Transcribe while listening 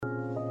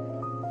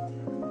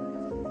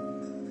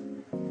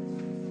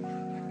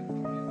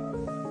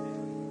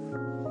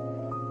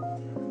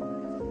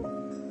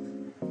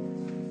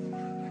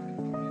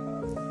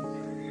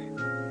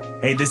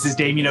Hey, this is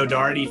Damien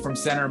O'Doherty from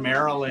Center,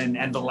 Maryland,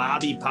 and the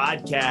Lobby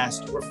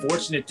Podcast. We're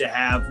fortunate to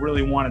have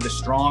really one of the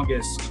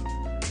strongest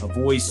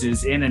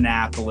voices in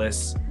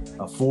Annapolis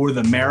for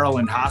the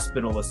Maryland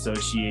Hospital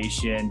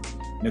Association,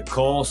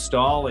 Nicole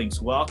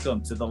Stallings.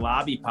 Welcome to the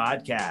Lobby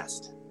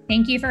Podcast.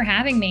 Thank you for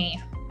having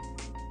me.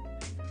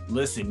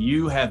 Listen,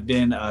 you have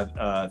been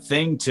a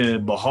thing to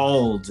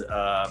behold,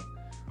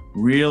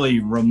 really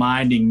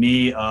reminding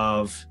me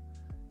of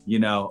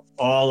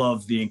all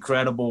of the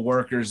incredible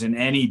workers in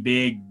any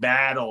big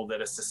battle that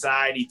a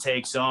society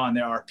takes on.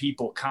 There are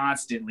people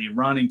constantly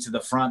running to the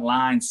front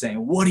line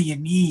saying, what do you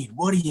need?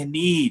 What do you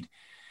need?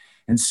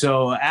 And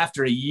so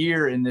after a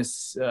year in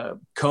this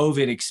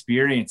COVID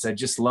experience, I'd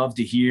just love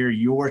to hear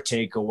your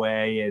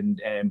takeaway.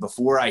 And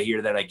before I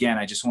hear that, again,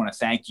 I just want to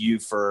thank you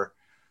for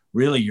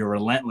really your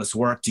relentless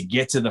work to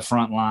get to the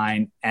front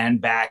line and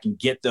back and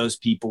get those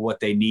people what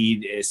they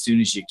need as soon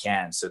as you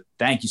can. So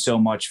thank you so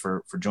much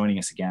for joining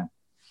us again.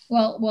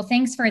 Well,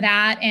 thanks for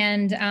that.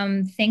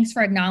 And thanks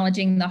for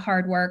acknowledging the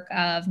hard work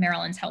of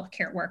Maryland's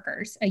healthcare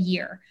workers. A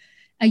year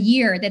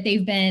that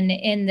they've been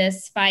in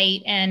this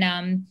fight.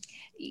 And,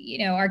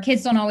 our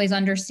kids don't always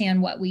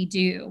understand what we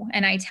do.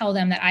 And I tell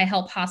them that I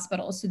help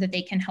hospitals so that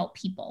they can help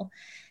people.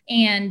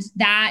 And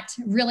that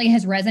really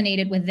has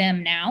resonated with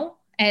them now,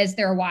 as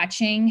they're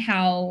watching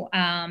how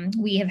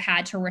we have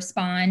had to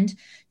respond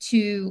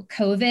to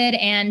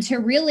COVID and to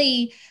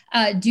really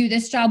do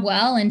this job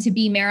well and to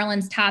be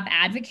Maryland's top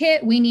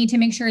advocate. We need to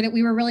make sure that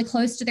we were really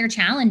close to their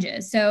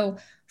challenges. So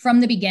from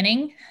the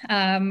beginning,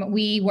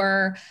 we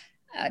were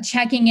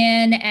checking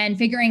in and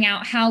figuring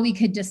out how we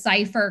could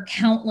decipher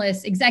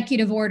countless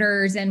executive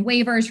orders and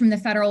waivers from the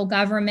federal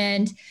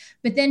government,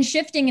 but then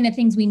shifting into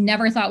things we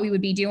never thought we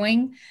would be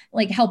doing,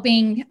 like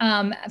helping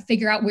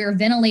figure out where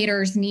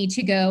ventilators need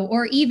to go,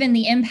 or even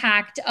the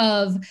impact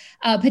of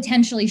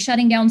potentially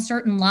shutting down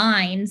certain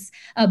lines,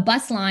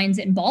 bus lines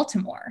in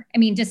Baltimore. I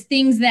mean, just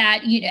things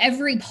that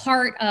every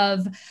part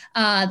of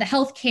the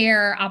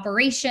healthcare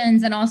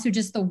operations and also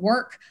just the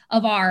work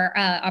of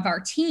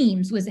our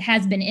teams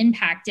has been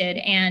impacted.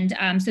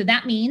 And so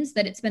that means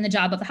that it's been the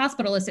job of the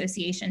Hospital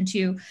Association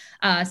to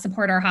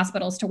support our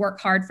hospitals, to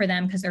work hard for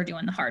them because they're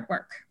doing the hard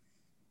work.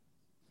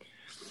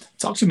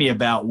 Talk to me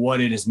about what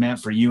it has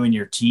meant for you and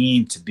your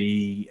team to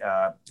be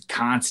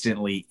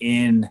constantly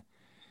in,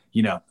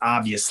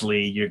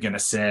 obviously you're going to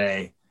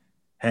say,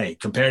 hey,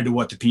 compared to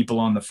what the people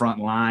on the front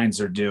lines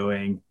are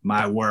doing,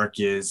 my work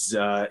is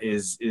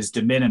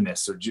de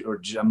minimis or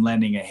I'm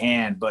lending a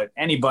hand. But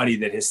anybody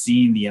that has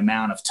seen the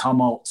amount of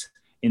tumult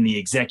in the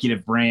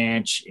executive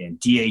branch, in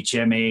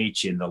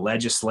DHMH, in the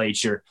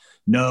legislature,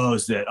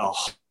 knows that a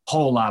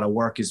whole lot of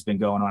work has been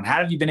going on. How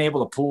have you been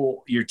able to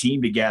pull your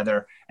team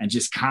together and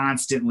just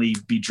constantly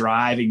be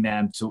driving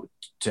them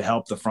to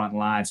help the front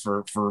lines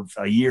for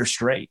a year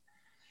straight?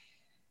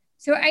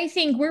 So I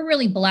think we're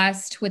really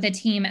blessed with a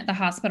team at the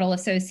Hospital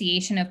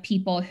Association of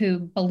people who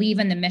believe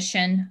in the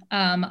mission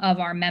of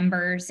our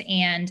members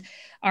and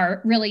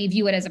are really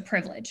view it as a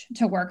privilege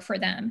to work for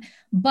them,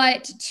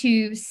 but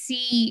to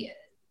see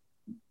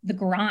the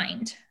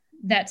grind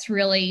that's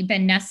really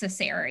been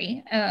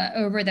necessary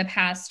over the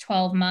past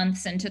 12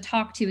 months, and to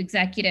talk to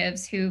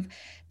executives who've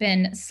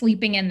been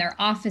sleeping in their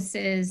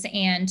offices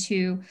and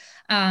to,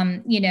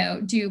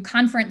 do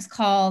conference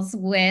calls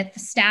with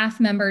staff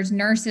members,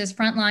 nurses,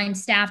 frontline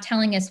staff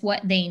telling us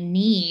what they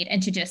need,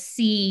 and to just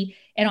see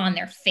it on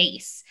their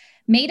face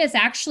made us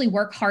actually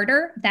work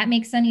harder. If that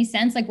makes any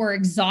sense. Like, we're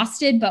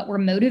exhausted, but we're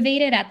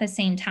motivated at the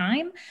same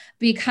time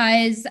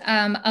because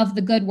of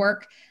the good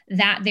work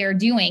that they're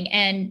doing.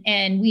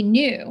 And we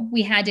knew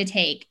we had to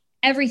take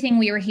everything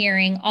we were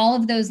hearing, all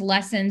of those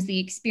lessons, the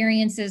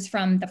experiences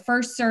from the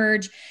first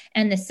surge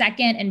and the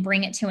second, and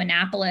bring it to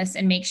Annapolis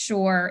and make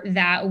sure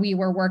that we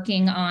were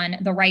working on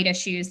the right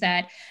issues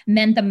that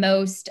meant the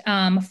most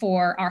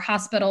for our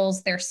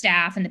hospitals, their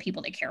staff, and the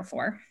people they care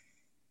for.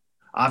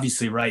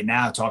 Obviously, right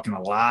now, talking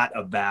a lot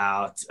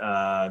about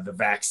the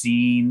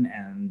vaccine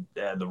and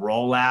the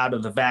rollout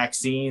of the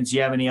vaccines. Do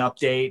you have any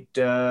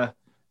update,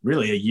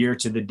 really a year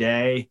to the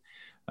day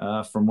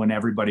from when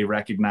everybody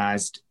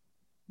recognized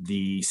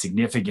the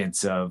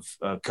significance of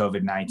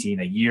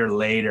COVID-19, a year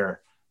later,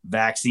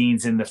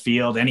 vaccines in the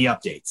field? Any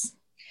updates?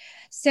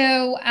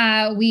 So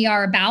we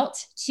are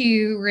about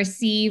to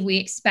receive, we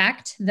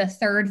expect, the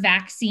third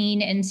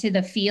vaccine into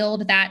the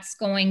field. That's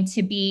going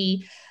to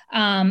be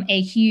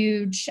a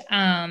huge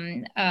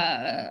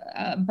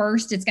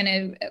burst. It's going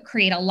to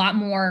create a lot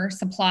more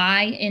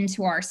supply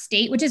into our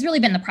state, which has really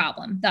been the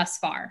problem thus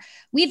far.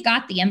 We've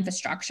got the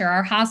infrastructure.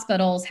 Our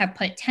hospitals have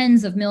put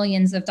tens of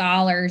millions of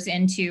dollars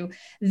into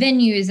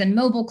venues and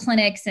mobile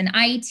clinics and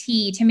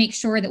IT to make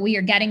sure that we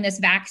are getting this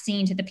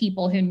vaccine to the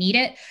people who need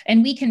it.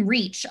 And we can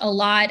reach a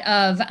lot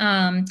of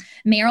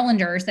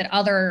Marylanders that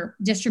other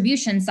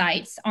distribution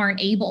sites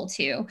aren't able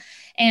to.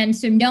 And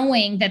so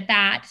knowing that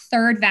that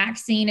third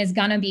vaccine is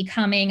going to be be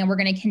coming and we're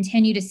going to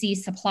continue to see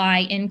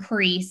supply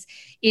increase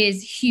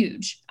is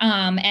huge.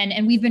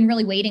 And we've been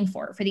really waiting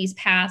for these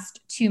past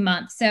 2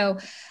 months. So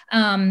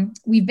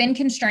we've been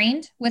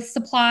constrained with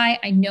supply.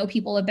 I know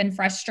people have been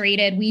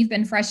frustrated. We've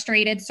been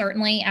frustrated,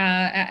 certainly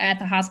at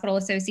the Hospital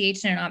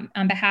Association and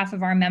on behalf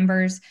of our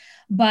members.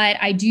 But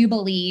I do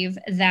believe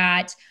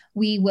that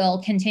we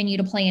will continue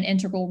to play an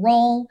integral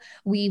role.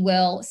 We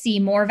will see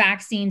more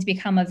vaccines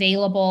become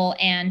available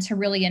and to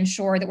really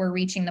ensure that we're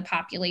reaching the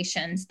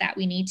populations that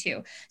we need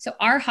to. So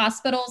our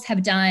hospitals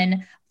have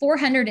done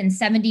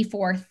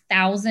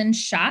 474,000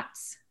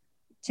 shots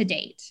to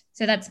date.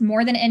 So that's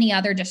more than any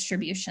other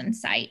distribution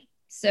site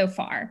so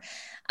far.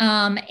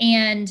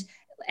 And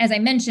as I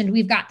mentioned,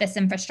 we've got this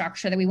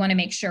infrastructure that we want to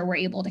make sure we're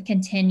able to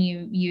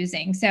continue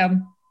using. So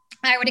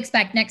I would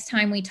expect next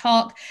time we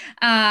talk,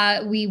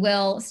 we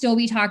will still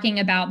be talking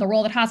about the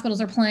role that hospitals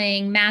are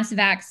playing, mass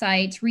vac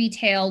sites,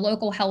 retail,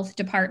 local health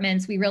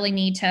departments. We really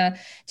need to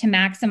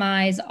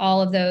maximize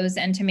all of those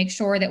and to make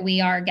sure that we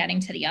are getting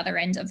to the other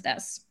end of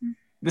this.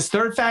 This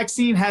third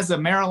vaccine has a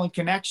Maryland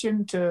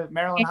connection to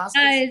Maryland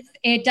hospitals?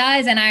 It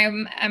does. And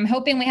I'm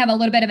hoping we have a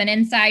little bit of an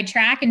inside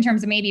track in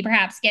terms of maybe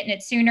perhaps getting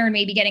it sooner and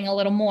maybe getting a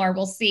little more.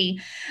 We'll see.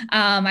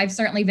 I've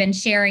certainly been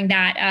sharing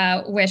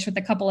that wish with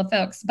a couple of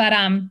folks, but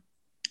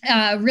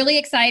really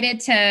excited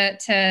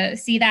to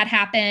see that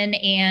happen.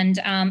 And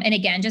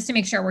again, just to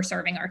make sure we're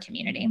serving our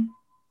community.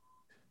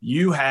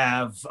 You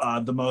have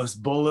the most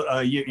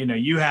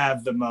you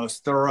have the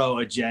most thorough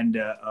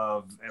agenda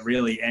of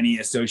really any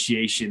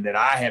association that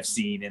I have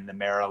seen in the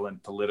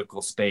Maryland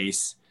political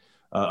space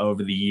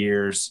over the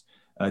years.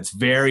 It's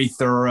very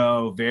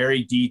thorough,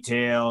 very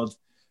detailed.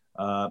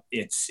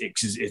 It's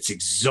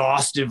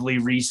exhaustively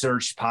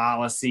researched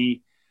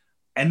policy,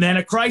 and then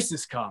a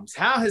crisis comes.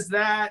 How has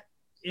that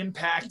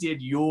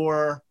impacted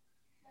your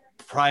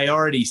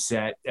priority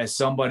set as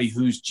somebody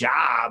whose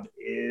job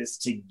is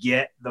to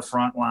get the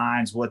front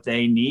lines what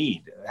they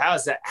need?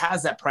 How's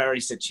that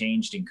priority set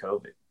changed in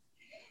COVID?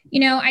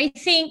 I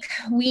think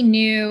we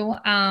knew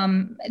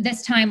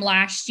this time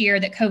last year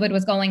that COVID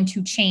was going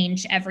to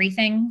change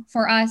everything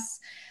for us.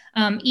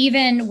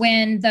 Even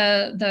when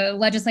the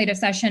legislative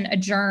session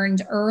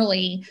adjourned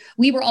early,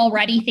 we were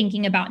already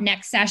thinking about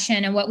next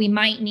session and what we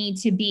might need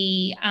to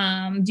be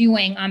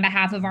doing on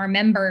behalf of our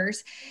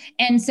members.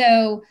 And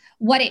so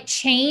what it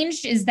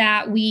changed is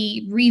that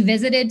we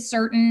revisited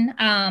certain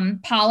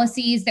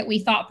policies that we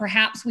thought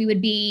perhaps we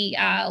would be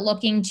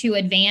looking to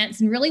advance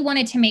and really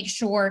wanted to make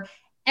sure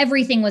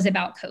everything was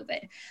about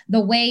COVID.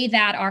 The way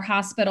that our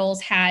hospitals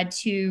had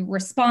to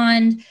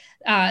respond,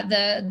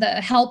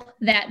 the help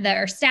that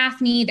their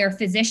staff need, their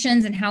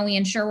physicians, and how we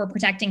ensure we're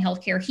protecting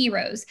healthcare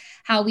heroes,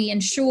 how we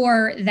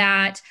ensure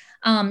that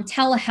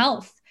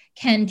telehealth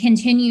can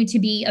continue to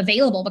be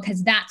available,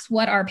 because that's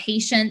what our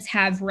patients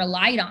have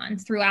relied on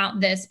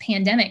throughout this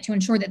pandemic to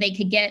ensure that they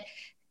could get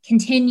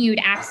continued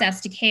access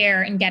to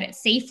care and get it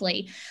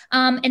safely.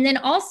 And then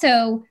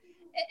also,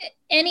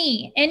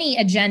 any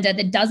agenda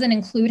that doesn't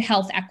include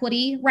health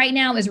equity right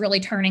now is really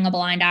turning a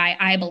blind eye,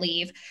 I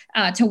believe,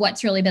 to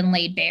what's really been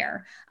laid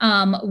bare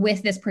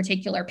with this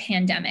particular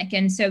pandemic.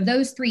 And so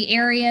those three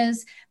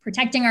areas,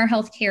 protecting our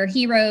healthcare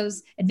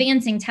heroes,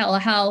 advancing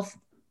telehealth,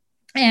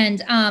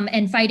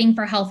 and fighting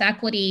for health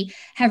equity,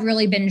 have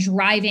really been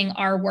driving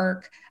our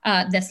work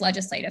this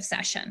legislative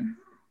session.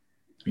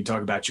 You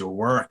talk about your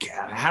work.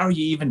 How are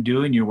you even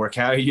doing your work?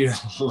 How are you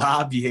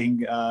lobbying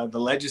the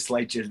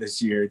legislature this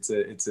year?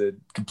 It's a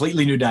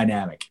completely new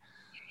dynamic.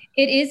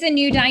 It is a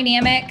new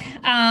dynamic.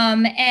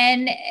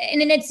 And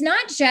it's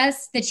not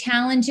just the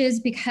challenges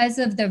because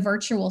of the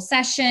virtual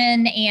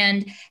session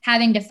and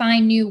having to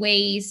find new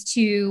ways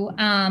to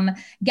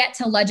get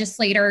to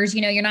legislators.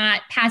 You're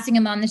not passing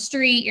them on the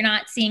street. You're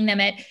not seeing them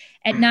at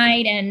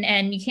night,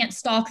 and you can't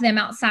stalk them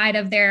outside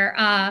of their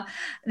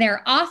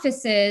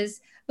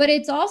offices. But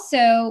it's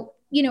also,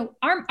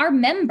 our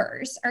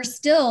members are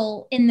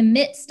still in the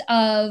midst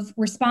of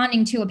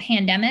responding to a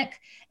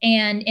pandemic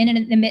and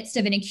in the midst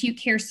of an acute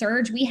care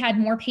surge. We had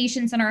more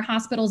patients in our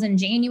hospitals in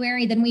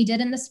January than we did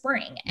in the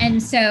spring.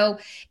 And so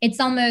it's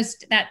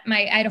almost that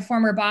I had a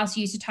former boss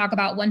who used to talk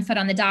about 1 foot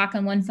on the dock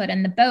and 1 foot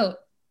in the boat.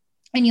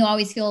 And you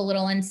always feel a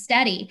little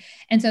unsteady.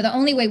 And so the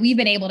only way we've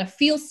been able to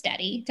feel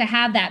steady, to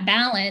have that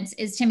balance,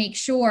 is to make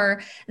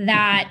sure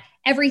that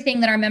everything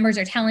that our members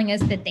are telling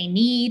us that they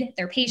need,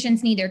 their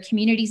patients need, their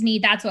communities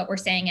need, that's what we're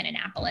saying in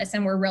Annapolis.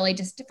 And we're really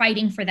just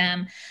fighting for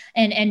them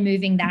and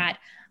moving that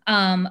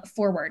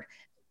forward.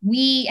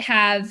 We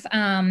have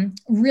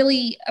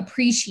really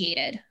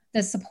appreciated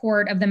the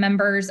support of the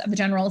members of the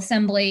General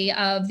Assembly,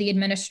 of the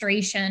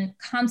administration,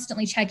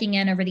 constantly checking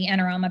in over the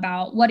interim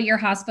about what do your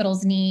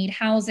hospitals need?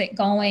 How's it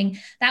going?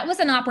 That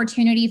was an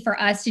opportunity for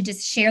us to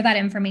just share that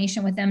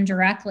information with them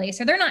directly.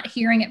 So they're not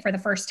hearing it for the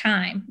first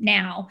time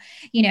now,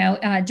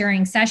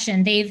 during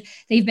session. They've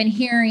been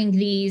hearing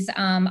these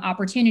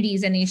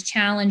opportunities and these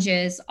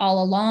challenges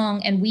all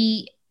along. And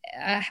we,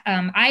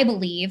 I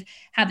believe,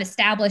 have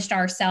established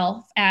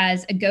ourselves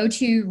as a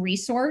go-to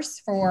resource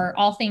for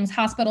all things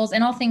hospitals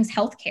and all things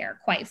healthcare,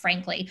 quite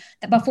frankly,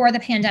 before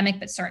the pandemic,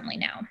 but certainly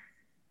now.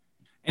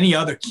 Any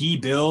other key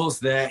bills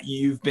that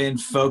you've been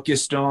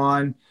focused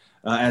on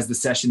as the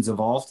session's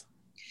evolved?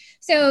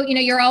 So,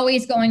 you're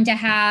always going to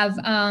have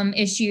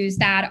issues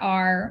that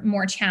are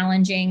more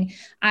challenging.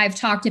 I've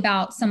talked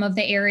about some of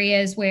the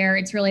areas where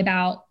it's really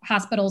about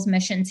hospitals'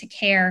 mission to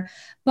care,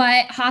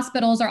 but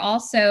hospitals are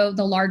also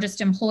the largest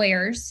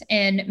employers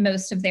in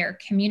most of their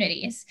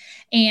communities.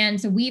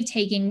 And so we've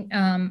taken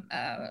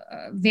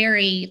a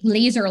very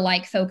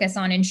laser-like focus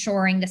on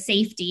ensuring the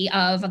safety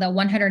of the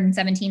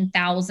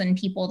 117,000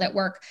 people that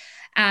work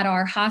at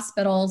our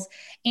hospitals,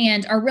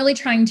 and are really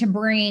trying to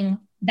bring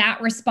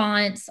that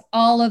response,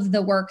 all of the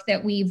work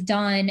that we've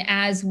done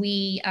as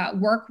we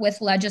work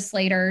with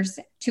legislators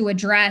to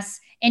address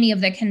any of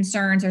the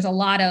concerns. There's a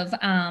lot of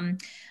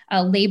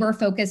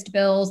labor-focused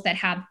bills that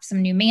have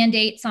some new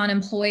mandates on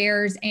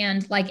employers,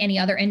 and like any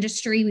other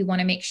industry, we want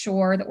to make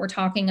sure that we're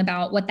talking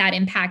about what that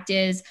impact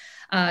is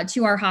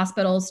to our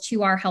hospitals,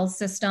 to our health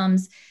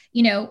systems.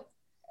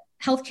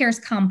 Healthcare is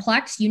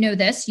complex.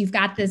 This. You've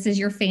got this as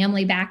your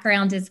family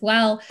background as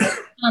well.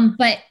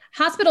 But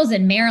hospitals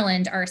in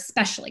Maryland are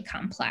especially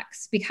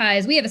complex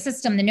because we have a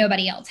system that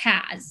nobody else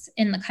has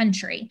in the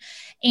country.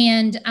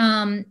 And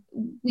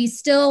we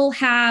still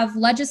have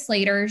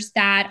legislators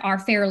that are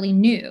fairly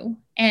new.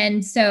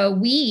 And so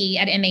we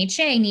at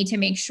MHA need to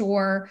make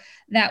sure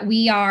that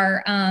we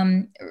are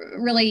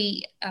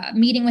really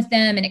meeting with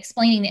them and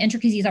explaining the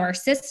intricacies of our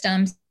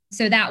systems,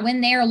 so that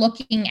when they're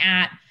looking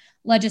at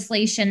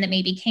legislation that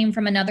maybe came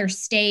from another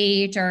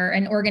state or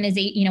an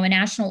organization, a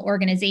national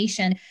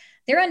organization,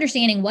 they're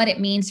understanding what it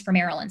means for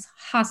Maryland's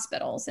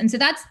hospitals. And so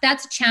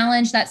that's a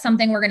challenge. That's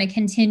something we're going to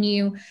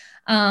continue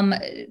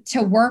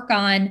to work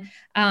on,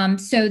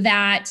 so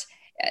that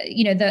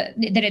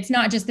that it's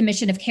not just the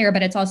mission of care,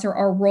 but it's also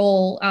our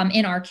role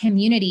in our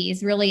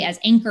communities, really as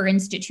anchor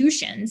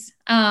institutions,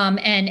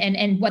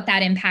 and what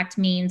that impact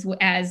means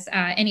as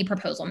any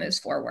proposal moves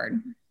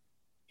forward.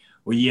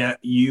 Well, yeah,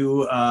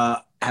 you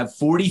have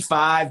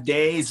 45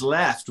 days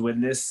left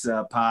when this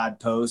pod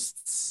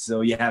posts,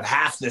 so you have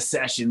half the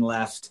session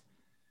left.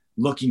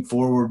 Looking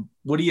forward,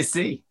 what do you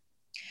see?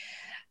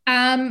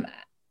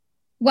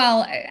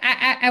 Well,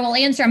 I will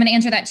answer. I'm going to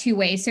answer that two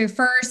ways. So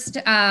first,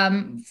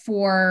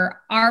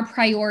 for our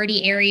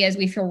priority areas,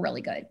 we feel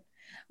really good.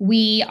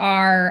 We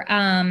are,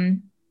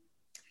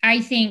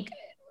 I think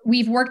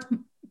we've worked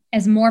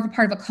as more of a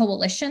part of a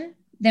coalition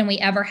than we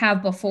ever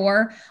have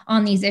before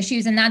on these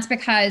issues. And that's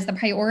because the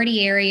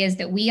priority areas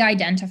that we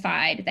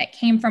identified that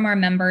came from our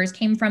members,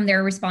 came from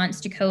their response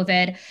to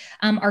COVID,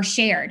 are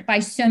shared by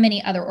so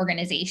many other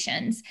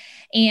organizations.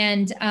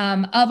 And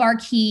of our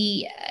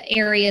key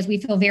areas, we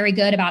feel very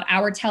good about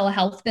our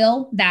telehealth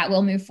bill that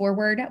will move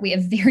forward. We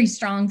have very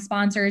strong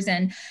sponsors,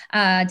 and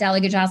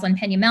Delegate Jocelyn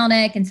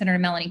Pena-Melnick and Senator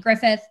Melanie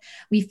Griffith.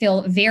 We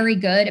feel very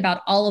good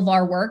about all of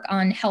our work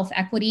on health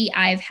equity.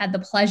 I've had the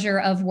pleasure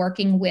of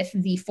working with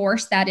the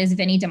force that is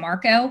Vinnie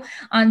DeMarco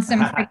on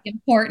some pretty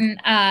important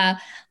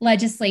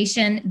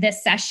legislation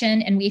this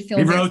session, and we feel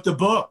he wrote the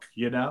book.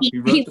 He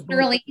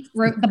literally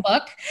wrote the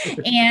book,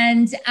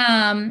 and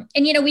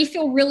we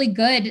feel really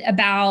good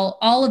about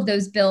all of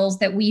those bills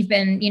that we've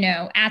been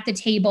at the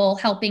table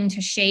helping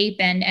to shape,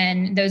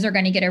 and those are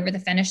going to get over the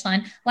finish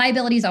line.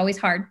 Liability is always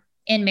hard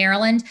in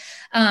Maryland,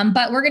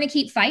 but we're going to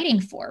keep fighting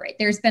for it.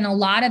 There's been a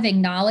lot of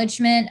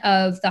acknowledgement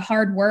of the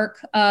hard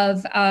work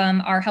of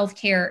our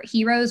healthcare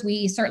heroes.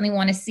 We certainly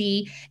want to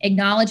see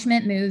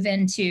acknowledgement move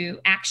into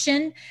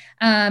action,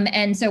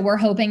 and so we're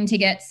hoping to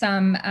get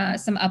some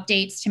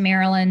updates to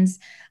Maryland's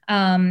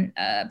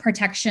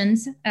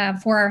protections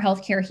for our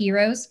healthcare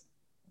heroes.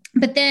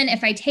 But then,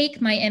 if I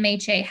take my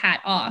MHA hat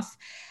off,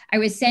 I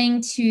was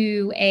saying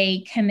to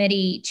a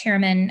committee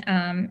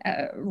chairman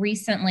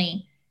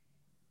recently,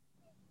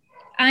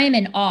 I am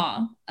in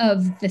awe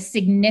of the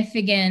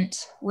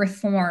significant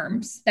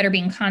reforms that are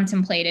being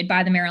contemplated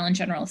by the Maryland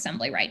General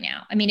Assembly right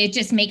now. I mean, it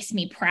just makes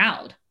me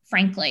proud,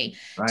 frankly,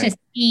 to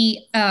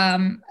see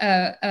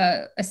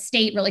a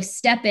state really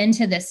step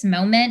into this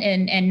moment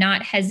and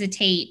not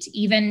hesitate,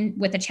 even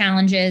with the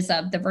challenges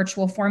of the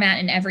virtual format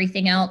and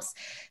everything else,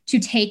 to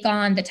take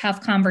on the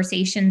tough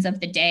conversations of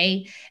the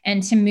day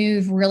and to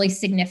move really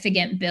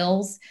significant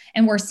bills.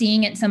 And we're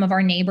seeing it in some of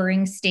our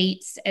neighboring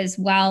states as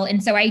well.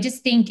 And so I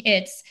just think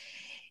it's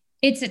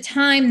a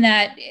time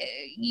that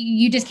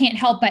you just can't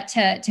help but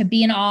to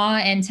be in awe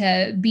and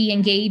to be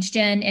engaged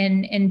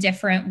in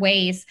different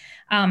ways.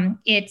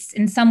 It's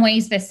in some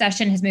ways, this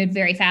session has moved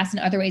very fast. In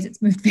other ways,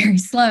 it's moved very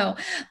slow.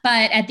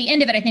 But at the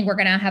end of it, I think we're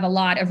going to have a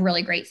lot of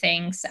really great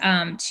things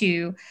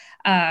to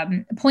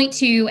point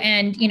to.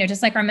 And,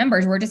 just like our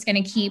members, we're just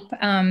going to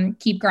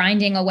keep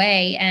grinding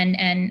away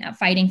and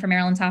fighting for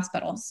Maryland's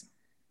hospitals.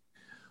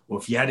 Well,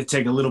 if you had to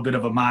take a little bit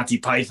of a Monty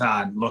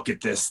Python look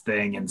at this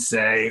thing and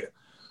say,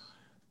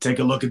 take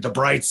a look at the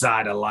bright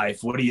side of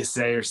life, what do you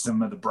say are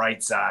some of the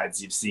bright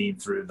sides you've seen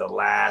through the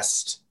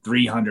last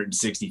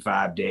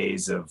 365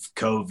 days of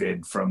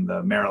COVID from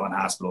the Maryland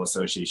Hospital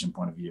Association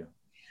point of view?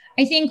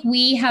 I think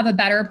we have a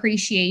better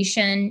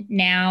appreciation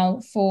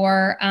now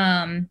for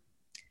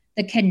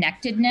the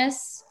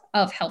connectedness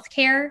of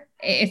healthcare,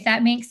 if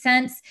that makes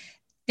sense.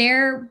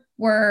 there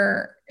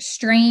were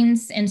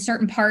strains in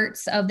certain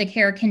parts of the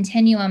care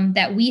continuum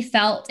that we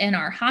felt in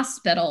our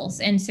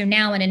hospitals. And so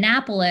now in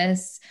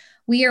Annapolis,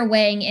 we are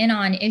weighing in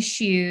on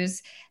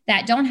issues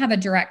that don't have a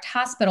direct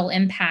hospital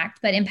impact,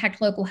 but impact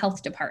local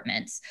health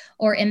departments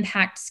or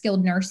impact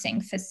skilled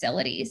nursing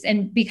facilities.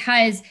 And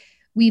because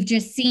we've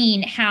just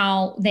seen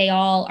how they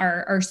all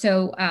are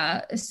so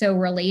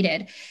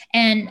related.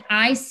 And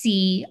I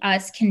see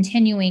us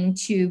continuing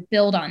to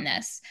build on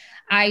this.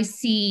 I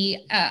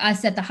see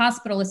us at the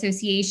Hospital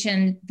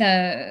Association,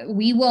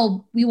 we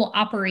will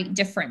operate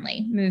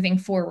differently moving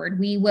forward.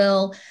 We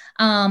will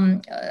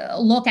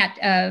look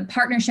at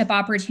partnership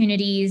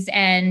opportunities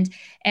and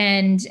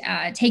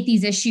take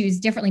these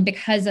issues differently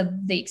because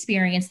of the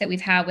experience that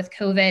we've had with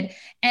COVID.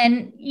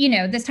 And,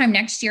 this time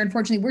next year,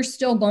 unfortunately, we're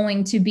still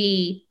going to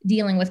be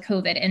dealing with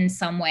COVID in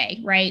some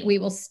way, right? We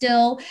will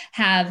still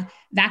have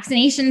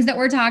vaccinations that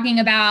we're talking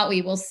about.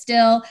 We will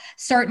still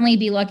certainly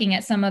be looking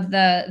at some of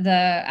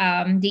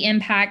the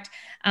impact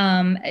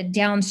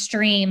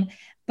downstream.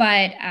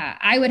 But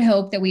I would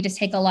hope that we just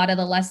take a lot of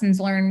the lessons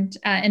learned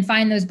and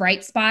find those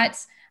bright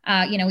spots.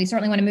 We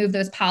certainly want to move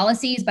those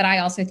policies, but I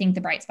also think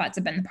the bright spots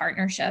have been the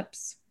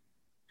partnerships.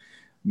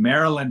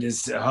 Maryland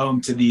is home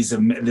to this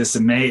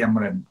amazing, I'm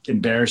going to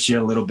embarrass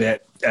you a little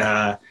bit,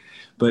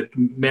 but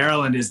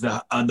Maryland is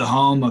the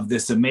home of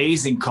this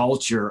amazing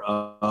culture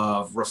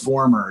of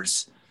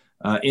reformers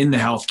in the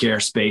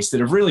healthcare space that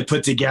have really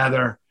put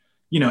together,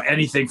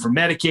 anything from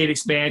Medicaid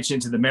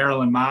expansion to the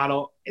Maryland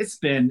model. It's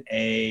been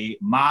a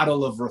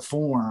model of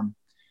reform.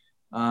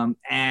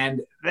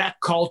 And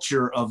that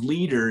culture of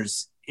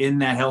leaders in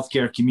that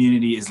healthcare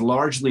community is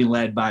largely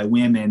led by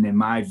women, in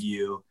my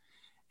view.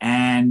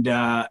 And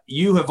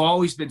you have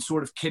always been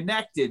sort of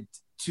connected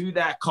to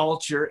that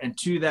culture and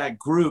to that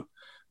group,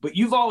 but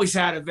you've always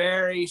had a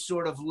very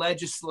sort of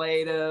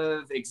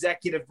legislative,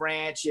 executive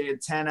branch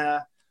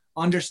antenna,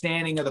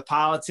 understanding of the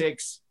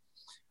politics.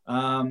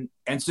 And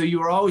so you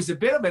were always a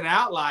bit of an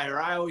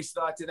outlier. I always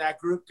thought to that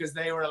group, because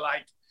they were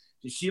like,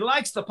 she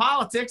likes the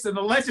politics and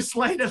the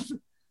legislative.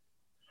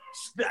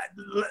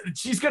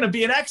 She's going to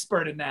be an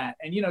expert in that.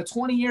 And,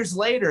 20 years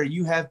later,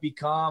 you have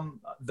become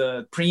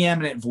the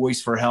preeminent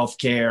voice for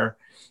healthcare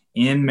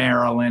in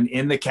Maryland,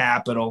 in the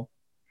Capitol.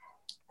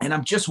 And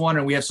I'm just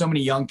wondering, we have so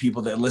many young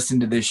people that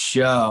listen to this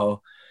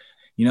show.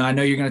 I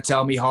know you're going to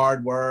tell me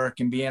hard work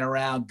and being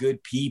around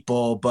good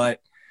people, but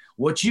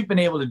what you've been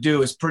able to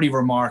do is pretty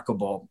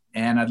remarkable.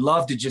 And I'd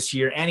love to just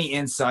hear any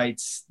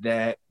insights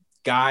that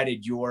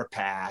guided your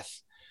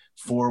path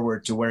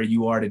forward to where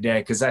you are today.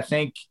 Because I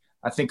think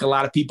a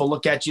lot of people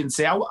look at you and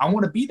say, I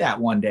want to be that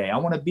one day. I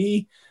want to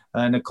be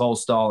Nicole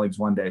Stallings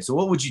one day. So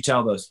what would you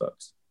tell those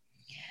folks?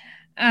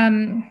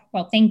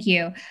 Well, thank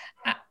you.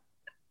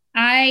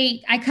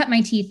 I cut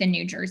my teeth in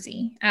New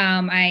Jersey.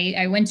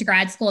 I went to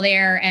grad school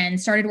there and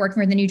started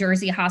working for the New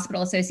Jersey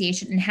Hospital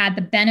Association and had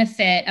the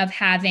benefit of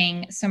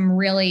having some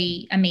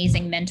really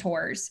amazing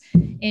mentors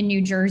in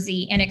New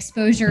Jersey and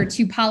exposure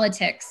to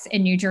politics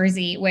in New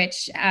Jersey,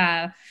 which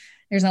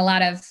there's a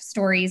lot of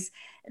stories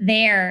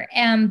there.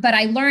 But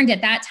I learned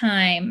at that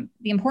time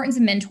the importance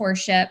of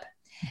mentorship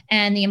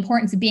and the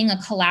importance of being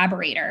a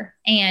collaborator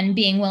and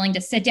being willing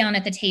to sit down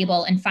at the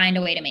table and find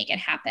a way to make it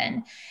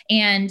happen.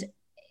 And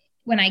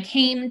when I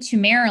came to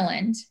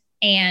Maryland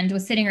and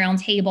was sitting around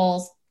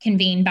tables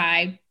convened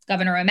by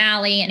Governor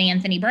O'Malley and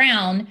Anthony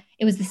Brown,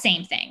 it was the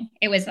same thing.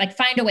 It was like,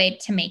 find a way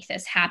to make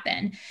this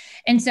happen.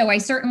 And so I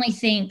certainly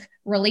think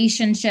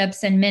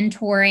relationships and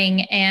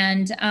mentoring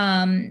and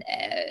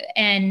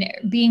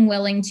being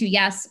willing to,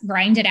 yes,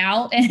 grind it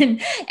out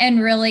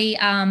and really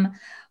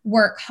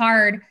work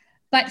hard.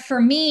 But for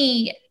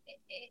me,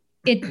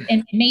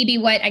 and maybe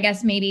what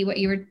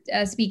you were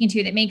speaking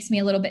to that makes me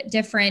a little bit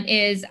different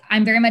is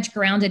I'm very much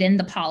grounded in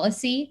the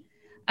policy.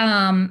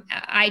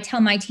 I tell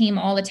my team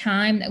all the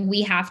time that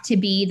we have to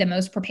be the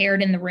most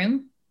prepared in the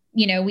room.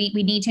 We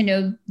need to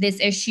know this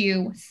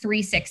issue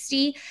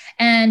 360,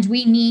 and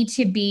we need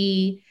to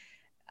be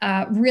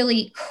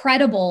really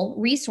credible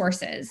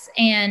resources.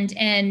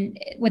 And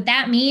what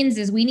that means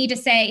is we need to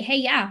say, hey,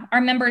 yeah, our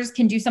members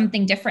can do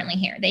something differently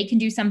here. They can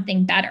do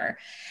something better.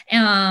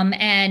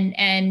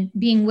 And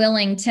being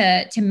willing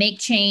to make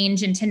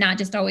change and to not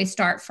just always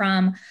start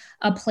from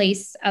a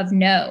place of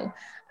no.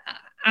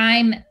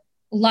 I'm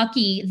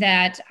lucky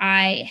that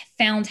I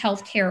found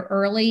healthcare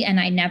early and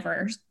I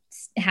never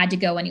had to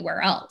go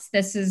anywhere else.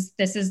 This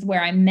is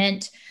where I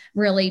meant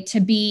really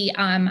to be.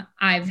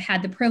 I've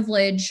had the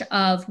privilege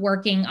of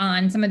working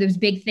on some of those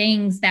big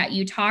things that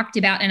you talked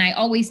about. And I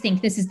always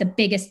think this is the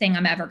biggest thing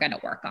I'm ever going to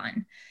work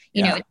on.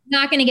 It's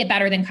not going to get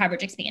better than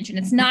coverage expansion.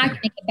 It's not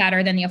going to get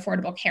better than the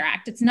Affordable Care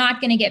Act. It's not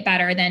going to get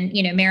better than,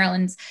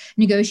 Maryland's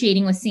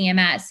negotiating with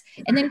CMS.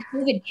 And then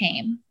COVID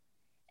came.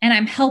 and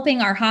I'm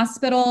helping our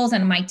hospitals,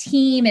 and my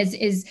team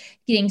is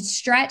getting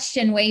stretched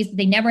in ways that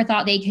they never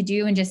thought they could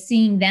do, and just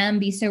seeing them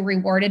be so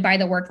rewarded by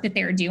the work that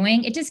they're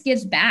doing, it just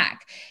gives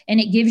back, and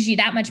it gives you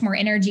that much more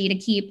energy to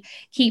keep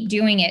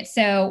doing it.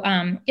 So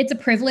it's a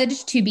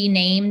privilege to be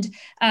named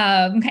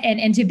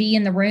and to be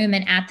in the room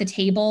and at the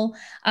table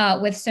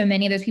with so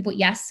many of those people.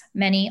 Yes,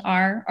 many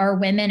are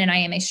women, and I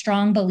am a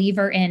strong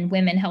believer in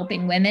women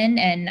helping women,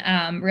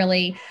 and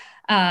really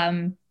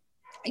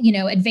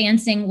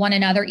advancing one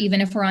another, even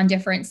if we're on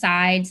different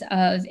sides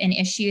of an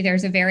issue.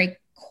 There's a very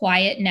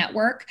quiet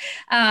network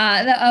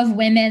of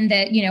women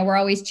that, we're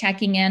always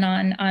checking in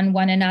on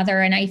one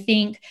another. And I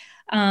think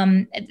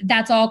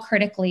that's all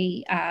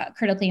critically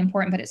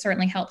important, but it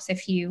certainly helps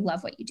if you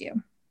love what you do.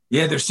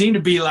 Yeah, there seem to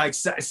be like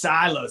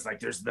silos. Like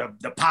there's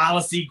the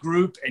policy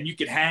group, and you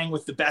could hang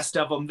with the best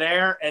of them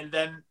there. And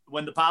then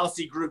when the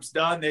policy group's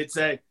done, they'd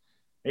say,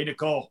 "Hey,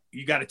 Nicole,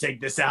 you got to take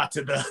this out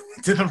to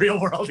the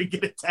real world and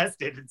get it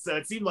tested." And so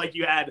it seemed like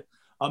you had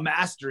a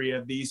mastery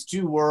of these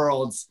two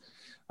worlds.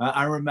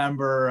 I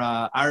remember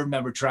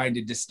trying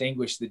to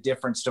distinguish the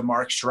difference to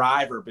Mark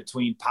Shriver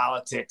between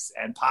politics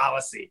and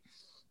policy,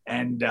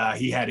 and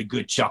he had a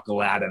good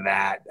chuckle out of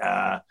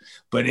that.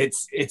 But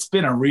it's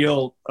been a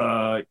real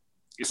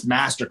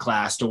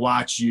masterclass to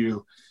watch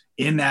you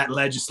in that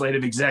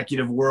legislative,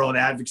 executive world,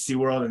 advocacy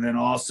world, and then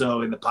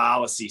also in the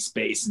policy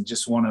space. And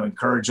just want to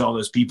encourage all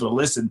those people to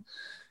listen.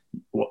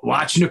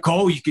 Watch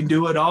Nicole. You can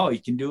do it all.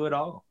 You can do it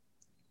all.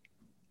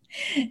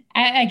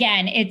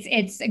 Again,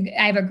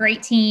 I have a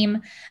great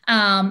team.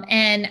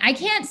 And I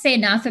can't say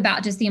enough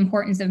about just the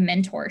importance of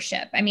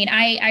mentorship. I mean,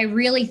 I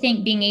really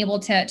think being able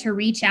to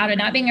reach out and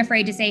not being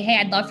afraid to say, "Hey,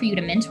 I'd love for you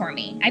to mentor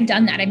me." I've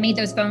done that. I've made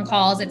those phone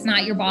calls. It's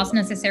not your boss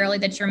necessarily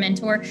that's your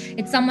mentor.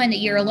 It's someone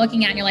that you're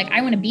looking at and you're like,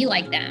 "I want to be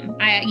like them."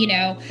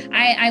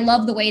 I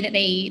love the way that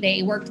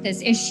they worked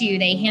this issue.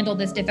 They handled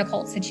this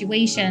difficult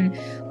situation,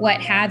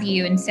 what have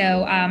you. And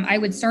so I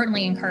would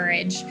certainly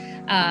encourage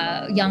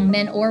young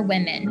men or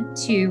women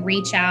to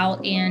reach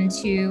out and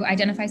to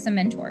identify some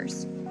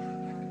mentors.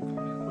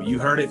 Well, you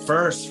heard it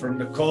first from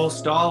Nicole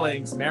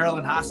Stallings,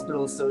 Maryland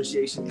Hospital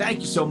Association.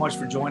 Thank you so much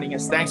for joining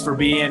us. Thanks for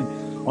being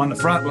on the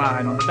front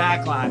line, on the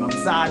back line, on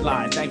the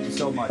sideline. Thank you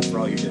so much for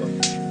all you're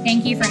doing.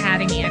 Thank you for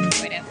having me. I've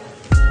enjoyed it.